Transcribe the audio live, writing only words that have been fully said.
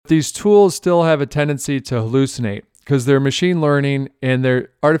these tools still have a tendency to hallucinate because they're machine learning and their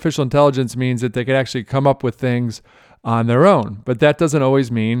artificial intelligence means that they can actually come up with things on their own. But that doesn't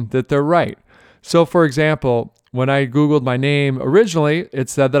always mean that they're right. So for example, when I Googled my name originally, it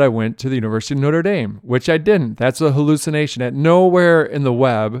said that I went to the University of Notre Dame, which I didn't. That's a hallucination. At nowhere in the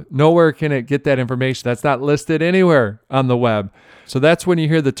web, nowhere can it get that information. That's not listed anywhere on the web. So that's when you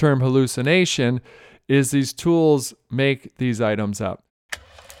hear the term hallucination, is these tools make these items up.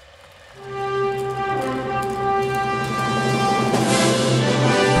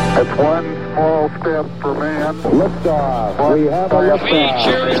 It's one small step for man. Liftoff. We have a liftoff. We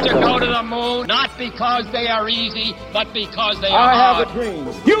choose to go to the moon, not because they are easy, but because they are hard. I have a dream.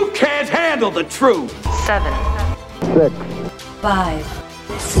 You can't handle the truth. 7, 6, 5,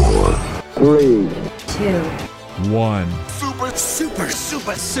 4, 3, 2, 1.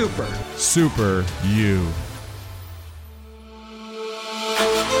 Super you.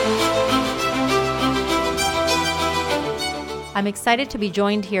 I'm excited to be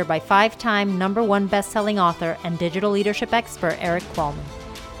joined here by 5-time #1 best-selling author and digital leadership expert Eric Qualman.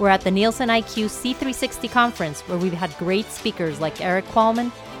 We're at the Nielsen IQ C360 conference where we've had great speakers like Eric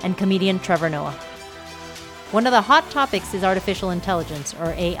Qualman and comedian Trevor Noah. One of the hot topics is artificial intelligence,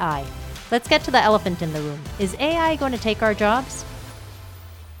 or AI. Let's get to the elephant in the room. Is AI going to take our jobs?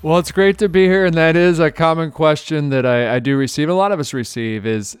 Well, it's great to be here, and that is a common question that I do receive. A lot of us receive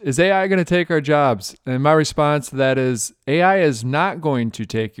is AI going to take our jobs? And my response to that is AI is not going to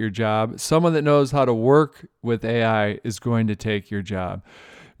take your job. Someone that knows how to work with AI is going to take your job.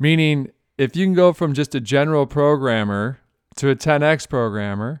 Meaning, if you can go from just a general programmer to a 10x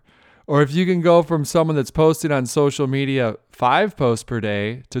programmer, or if you can go from someone that's posting on social media 5 posts per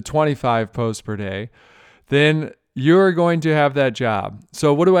day to 25 posts per day, then you're going to have that job.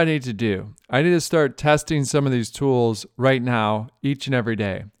 So what do I need to do? I need to start testing some of these tools right now, each and every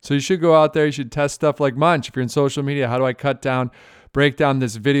day. So you should go out there, you should test stuff like Munch. If you're in social media, how do I break down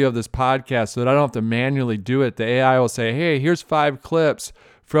this video of this podcast so that I don't have to manually do it? The AI will say, hey, here's 5 clips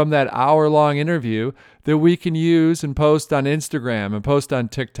from that hour-long interview that we can use and post on Instagram and post on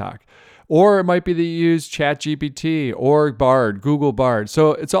TikTok. Or it might be that you use ChatGPT or Bard, Google Bard.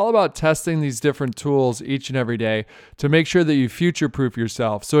 So it's all about testing these different tools each and every day to make sure that you future-proof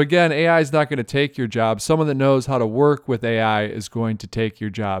yourself. So again, AI is not going to take your job. Someone that knows how to work with AI is going to take your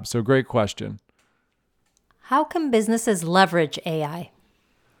job. So great question. How can businesses leverage AI?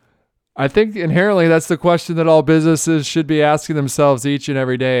 I think inherently that's the question that all businesses should be asking themselves each and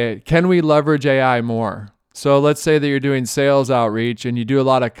every day. Can we leverage AI more? So let's say that you're doing sales outreach and you do a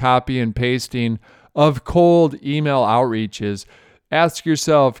lot of copy and pasting of cold email outreaches. Ask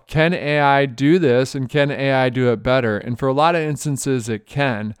yourself, can AI do this and can AI do it better? And for a lot of instances, it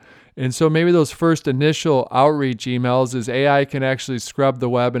can. And so maybe those first initial outreach emails is AI can actually scrub the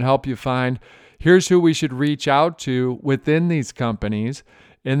web and help you find, here's who we should reach out to within these companies.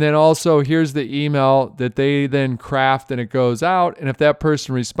 And then also here's the email that they then craft and it goes out. And if that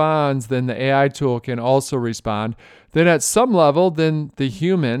person responds, then the AI tool can also respond. Then at some level, then the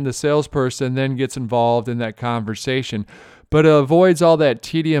human, the salesperson, then gets involved in that conversation. But it avoids all that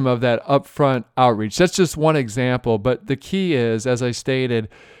tedium of that upfront outreach. That's just one example. But the key is, as I stated,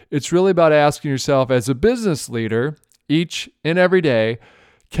 it's really about asking yourself as a business leader each and every day,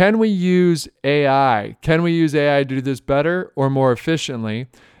 can we use AI? Can we use AI to do this better or more efficiently?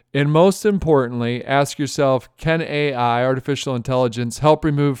 And most importantly, ask yourself, can AI, artificial intelligence, help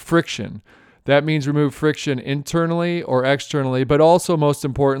remove friction? That means remove friction internally or externally, but also most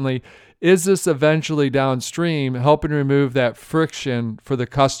importantly, is this eventually downstream helping remove that friction for the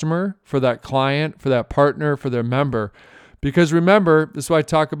customer, for that client, for that partner, for their member? Because remember, this is what I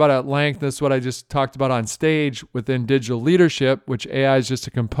talk about at length. This is what I just talked about on stage within digital leadership, which AI is just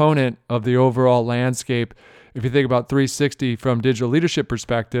a component of the overall landscape. If you think about 360 from digital leadership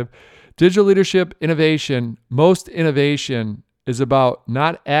perspective, digital leadership innovation, most innovation is about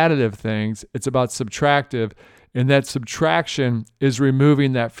not additive things, it's about subtractive. And that subtraction is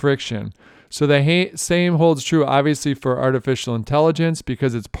removing that friction. So the same holds true, obviously, for artificial intelligence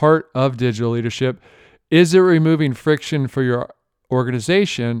because it's part of digital leadership. Is it removing friction for your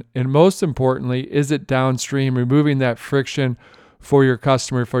organization? And most importantly, is it downstream removing that friction for your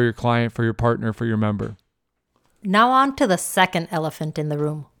customer, for your client, for your partner, for your member? Now on to the second elephant in the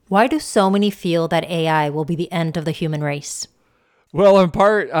room. Why do so many feel that AI will be the end of the human race? Well, in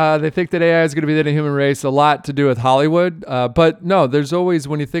part, they think that AI is going to be the end of the human race, a lot to do with Hollywood. But no, there's always,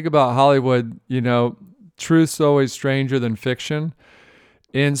 when you think about Hollywood, truth's always stranger than fiction.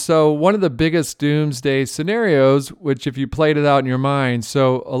 And so one of the biggest doomsday scenarios, which if you played it out in your mind,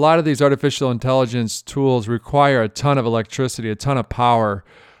 so a lot of these artificial intelligence tools require a ton of electricity, a ton of power.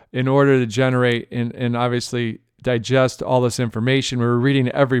 in order to generate and obviously digest all this information. We're reading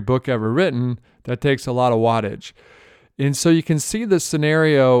every book ever written. That takes a lot of wattage. And so you can see the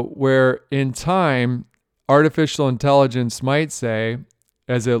scenario where in time, artificial intelligence might say,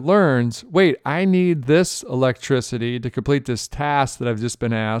 as it learns, wait, I need this electricity to complete this task that I've just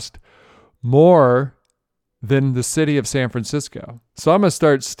been asked more than the city of San Francisco. So I'm going to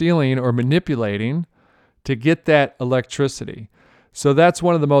start stealing or manipulating to get that electricity. So that's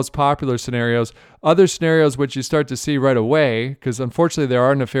one of the most popular scenarios. Other scenarios which you start to see right away, because unfortunately there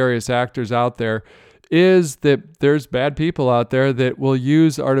are nefarious actors out there, is that there's bad people out there that will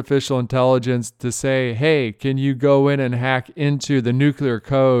use artificial intelligence to say, hey, can you go in and hack into the nuclear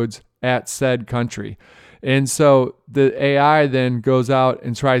codes at said country? And so the AI then goes out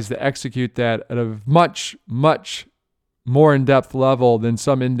and tries to execute that at a much, much more in-depth level than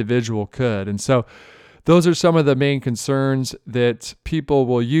some individual could. And so those are some of the main concerns, that people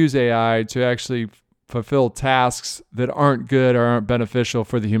will use AI to actually fulfill tasks that aren't good or aren't beneficial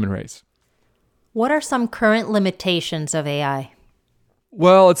for the human race. What are some current limitations of AI?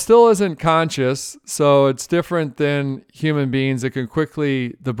 Well, it still isn't conscious, so it's different than human beings. It can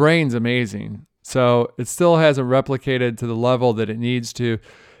quickly, the brain's amazing, so it still hasn't replicated to the level that it needs to.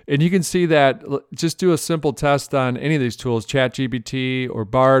 And you can see that, just do a simple test on any of these tools, ChatGPT or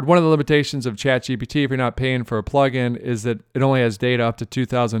Bard. One of the limitations of ChatGPT, if you're not paying for a plugin, is that it only has data up to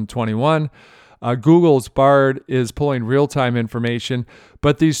 2021. Google's Bard is pulling real-time information,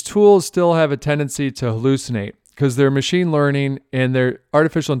 but these tools still have a tendency to hallucinate because they're machine learning, and their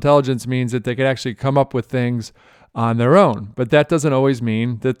artificial intelligence means that they can actually come up with things on their own, but that doesn't always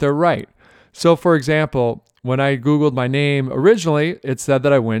mean that they're right. So, for example, when I Googled my name originally, it said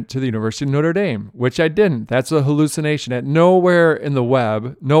that I went to the University of Notre Dame, which I didn't. That's a hallucination. At nowhere in the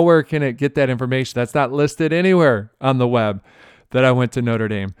web, nowhere can it get that information. That's not listed anywhere on the web that I went to Notre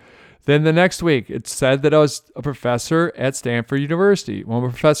Dame. Then the next week, it said that I was a professor at Stanford University. Well, I'm a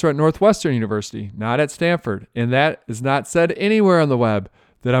professor at Northwestern University, not at Stanford. And that is not said anywhere on the web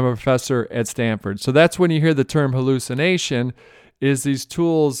that I'm a professor at Stanford. So that's when you hear the term hallucination, is these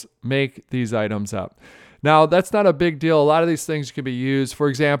tools make these items up. Now, that's not a big deal. A lot of these things can be used. For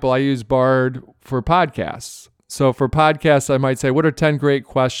example, I use Bard for podcasts. So for podcasts, I might say, what are 10 great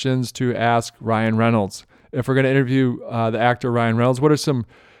questions to ask Ryan Reynolds? If we're going to interview the actor Ryan Reynolds, what are some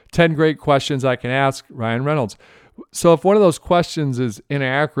 10 great questions I can ask Ryan Reynolds? So if one of those questions is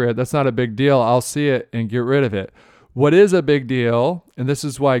inaccurate, that's not a big deal. I'll see it and get rid of it. What is a big deal, and this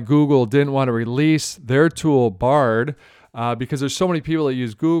is why Google didn't want to release their tool Bard, because there's so many people that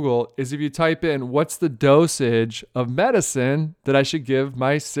use Google, is if you type in, what's the dosage of medicine that I should give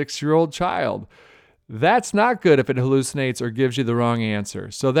my 6-year-old child? That's not good if it hallucinates or gives you the wrong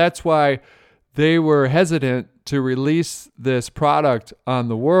answer. So that's why they were hesitant to release this product on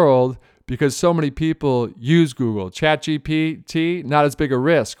the world, because so many people use Google. ChatGPT, not as big a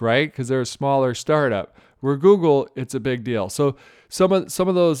risk, right? Because they're a smaller startup. Where Google, it's a big deal. So some of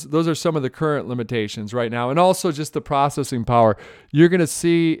those are some of the current limitations right now. And also just the processing power. You're going to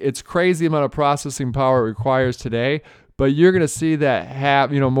see it's crazy amount of processing power it requires today, but you're going to see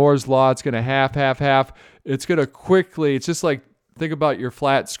that Moore's law, it's going to half. It's going to quickly, it's just like, think about your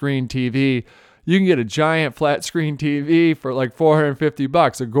flat screen TV. You can get a giant flat screen TV for like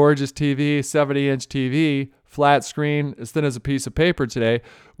 $450, a gorgeous TV, 70-inch TV, flat screen, as thin as a piece of paper today.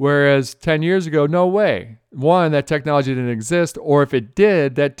 Whereas 10 years ago, no way. One, that technology didn't exist, or if it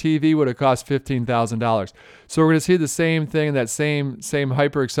did, that TV would have cost $15,000. So we're going to see the same thing, that same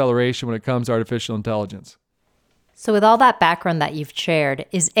hyper acceleration when it comes to artificial intelligence. So with all that background that you've shared,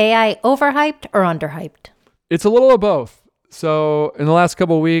 is AI overhyped or underhyped? It's a little of both. So in the last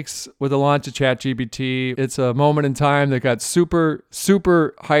couple of weeks with the launch of ChatGPT, it's a moment in time that got super,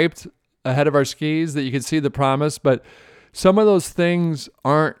 super hyped ahead of our skis, that you can see the promise, but some of those things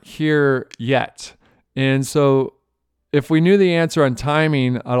aren't here yet. And so if we knew the answer on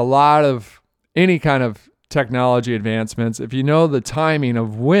timing on a lot of any kind of technology advancements, if you know the timing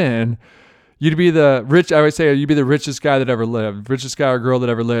of when, you'd be the richest guy that ever lived, richest guy or girl that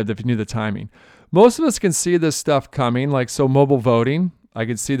ever lived if you knew the timing. Most of us can see this stuff coming, so mobile voting. I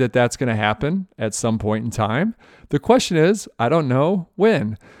can see that that's going to happen at some point in time. The question is, I don't know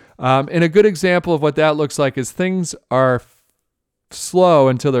when. And a good example of what that looks like is things are slow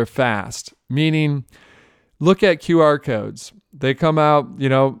until they're fast, meaning look at QR codes. They come out,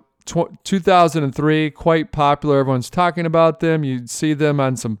 2003, quite popular. Everyone's talking about them. You'd see them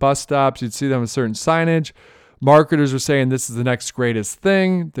on some bus stops. You'd see them on certain signage. Marketers were saying this is the next greatest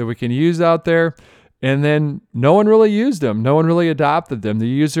thing that we can use out there. And then no one really used them. No one really adopted them.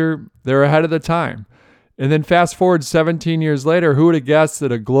 They're ahead of the time. And then fast forward 17 years later, who would have guessed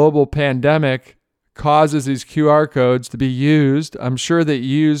that a global pandemic causes these QR codes to be used? I'm sure that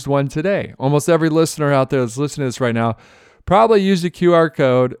you used one today. Almost every listener out there that's listening to this right now probably used a QR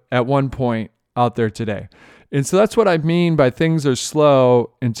code at one point out there today. And so that's what I mean by things are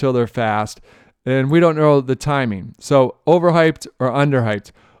slow until they're fast. And we don't know the timing. So overhyped or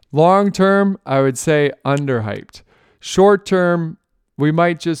underhyped. Long term, I would say underhyped. Short term, we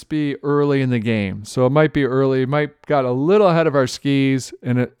might just be early in the game. So it might be early, might got a little ahead of our skis.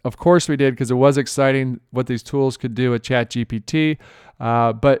 And of course we did, because it was exciting what these tools could do with ChatGPT.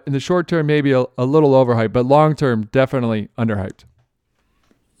 But in the short term, maybe a little overhyped, but long term, definitely underhyped.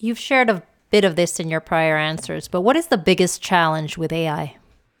 You've shared a bit of this in your prior answers, but what is the biggest challenge with AI?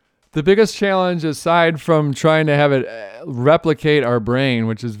 The biggest challenge, aside from trying to have it replicate our brain,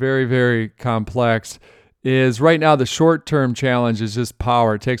 which is very, very complex, is right now the short-term challenge is just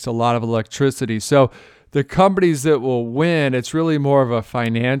power. It takes a lot of electricity. So the companies that will win, it's really more of a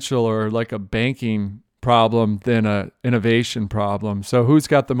financial or like a banking problem than an innovation problem. So who's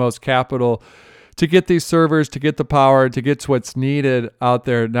got the most capital to get these servers, to get the power, to get to what's needed out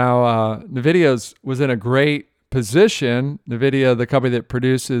there? Now, NVIDIA was in a great position. NVIDIA, the company that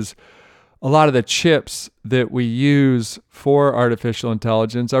produces a lot of the chips that we use for artificial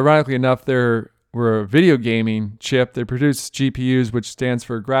intelligence. Ironically enough, we're a video gaming chip. They produce GPUs, which stands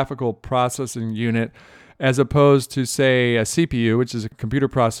for Graphical Processing Unit, as opposed to, say, a CPU, which is a computer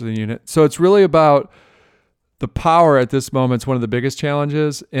processing unit. So it's really about the power at this moment is one of the biggest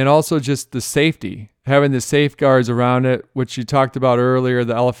challenges, and also just the safety, having the safeguards around it, which you talked about earlier,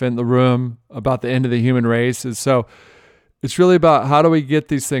 the elephant in the room about the end of the human race. So it's really about how do we get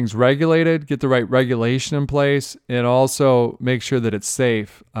these things regulated, get the right regulation in place, and also make sure that it's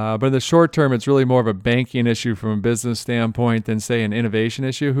safe. But in the short term, it's really more of a banking issue from a business standpoint than, say, an innovation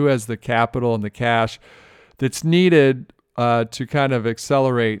issue. Who has the capital and the cash that's needed to kind of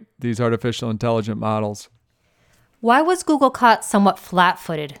accelerate these artificial intelligent models? Why was Google caught somewhat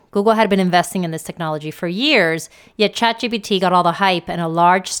flat-footed? Google had been investing in this technology for years, yet ChatGPT got all the hype and a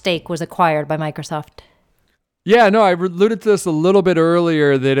large stake was acquired by Microsoft. Yeah, no, I alluded to this a little bit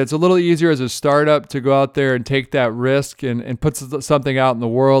earlier, that it's a little easier as a startup to go out there and take that risk and put something out in the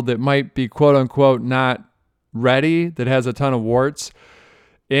world that might be quote unquote not ready, that has a ton of warts.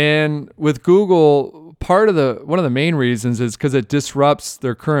 And with Google, one of the main reasons is because it disrupts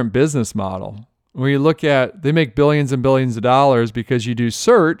their current business model. When you look at, they make billions and billions of dollars because you do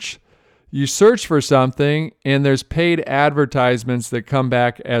search. You search for something, and there's paid advertisements that come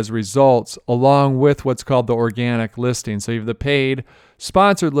back as results, along with what's called the organic listing. So you have the paid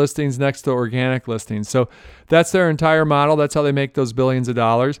sponsored listings next to organic listings. So that's their entire model. That's how they make those billions of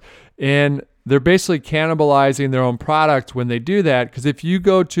dollars. And they're basically cannibalizing their own product when they do that. Because if you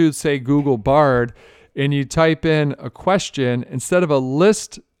go to, say, Google Bard, and you type in a question, instead of a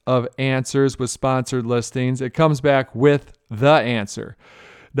list of answers with sponsored listings, it comes back with the answer.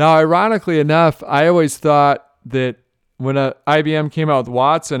 Now, ironically enough, I always thought that when IBM came out with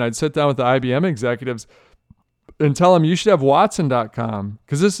Watson, I'd sit down with the IBM executives and tell them, you should have Watson.com,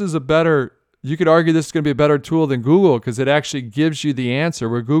 because this is you could argue this is going to be a better tool than Google, because it actually gives you the answer,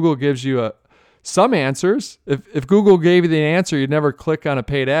 where Google gives you some answers. If Google gave you the answer, you'd never click on a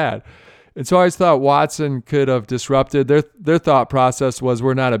paid ad. And so I always thought Watson could have disrupted. Their thought process was,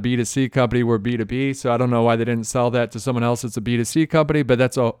 we're not a B2C company, we're B2B. So I don't know why they didn't sell that to someone else that's a B2C company, but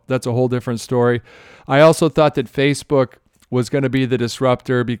that's a whole different story. I also thought that Facebook was going to be the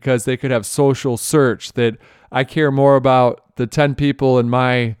disruptor because they could have social search, that I care more about the 10 people in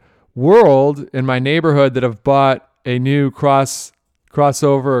my world, in my neighborhood, that have bought a new crossover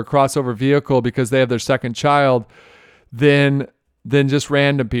vehicle because they have their second child than just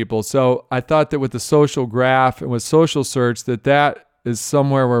random people. So I thought that with the social graph and with social search, that is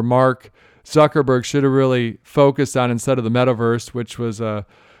somewhere where Mark Zuckerberg should have really focused on, instead of the metaverse, which was that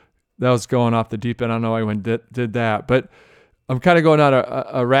was going off the deep end. I don't know why anyone did that, but I'm kind of going down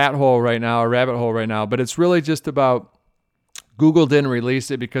a rabbit hole right now. But it's really just about Google didn't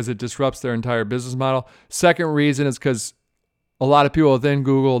release it because it disrupts their entire business model. Second reason is because a lot of people within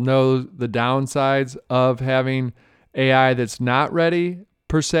Google know the downsides of having AI that's not ready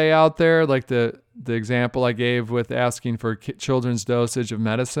per se out there, like the example I gave with asking for children's dosage of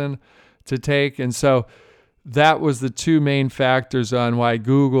medicine to take. And so that was the two main factors on why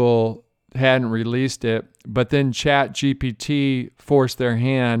Google hadn't released it. But then ChatGPT forced their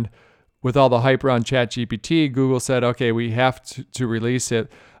hand with all the hype around ChatGPT. Google said, okay, we have to release it.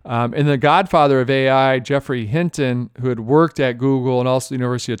 And the godfather of AI, Geoffrey Hinton, who had worked at Google and also the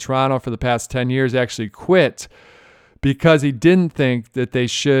University of Toronto for the past 10 years, actually quit because he didn't think that they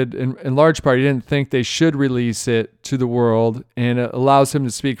should, in large part, he didn't think they should release it to the world, and it allows him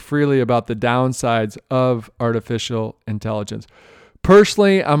to speak freely about the downsides of artificial intelligence.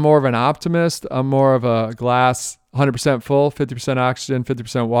 Personally, I'm more of an optimist. I'm more of a glass 100% full, 50% oxygen,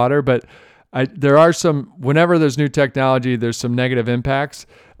 50% water, but there are some, whenever there's new technology, there's some negative impacts.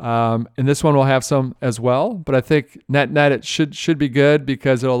 And this one will have some as well, but I think net it should be good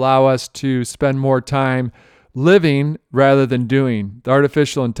because it'll allow us to spend more time living rather than doing. The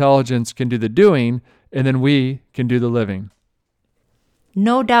artificial intelligence can do the doing, and then we can do the living.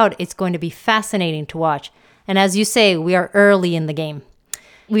 No doubt it's going to be fascinating to watch. And as you say, we are early in the game.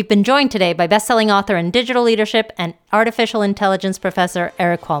 We've been joined today by best-selling author in digital leadership and artificial intelligence professor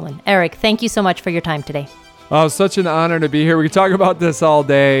Eric Qualman. Eric, thank you so much for your time today. Oh, such an honor to be here. We can talk about this all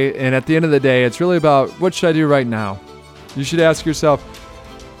day, and at the end of the day, it's really about what should I do right now? You should ask yourself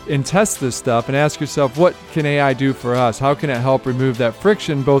and test this stuff and ask yourself, what can AI do for us? How can it help remove that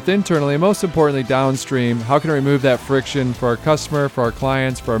friction, both internally and most importantly downstream? How can it remove that friction for our customer, for our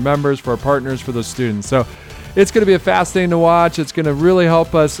clients, for our members, for our partners, for those students? So it's going to be fascinating to watch. It's going to really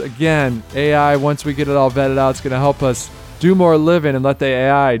help us. Again, AI, once we get it all vetted out, it's going to help us do more living and let the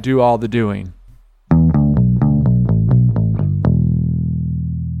AI do all the doing.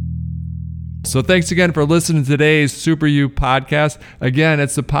 So thanks again for listening to today's Super You podcast. Again,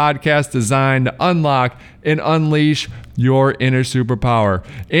 it's a podcast designed to unlock and unleash your inner superpower.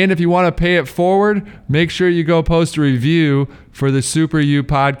 And if you want to pay it forward, make sure you go post a review for the Super You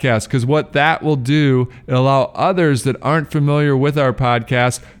podcast, because what that will do, it'll allow others that aren't familiar with our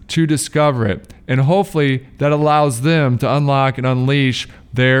podcast to discover it. And hopefully that allows them to unlock and unleash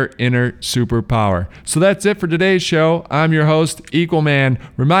their inner superpower. So that's it for today's show. I'm your host, Equal Man,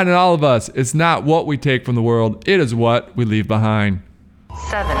 reminding all of us, it's not what we take from the world, it is what we leave behind.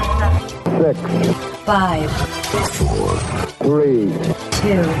 7, 6, 5, 4, 3,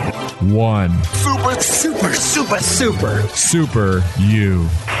 2, 1. Super You.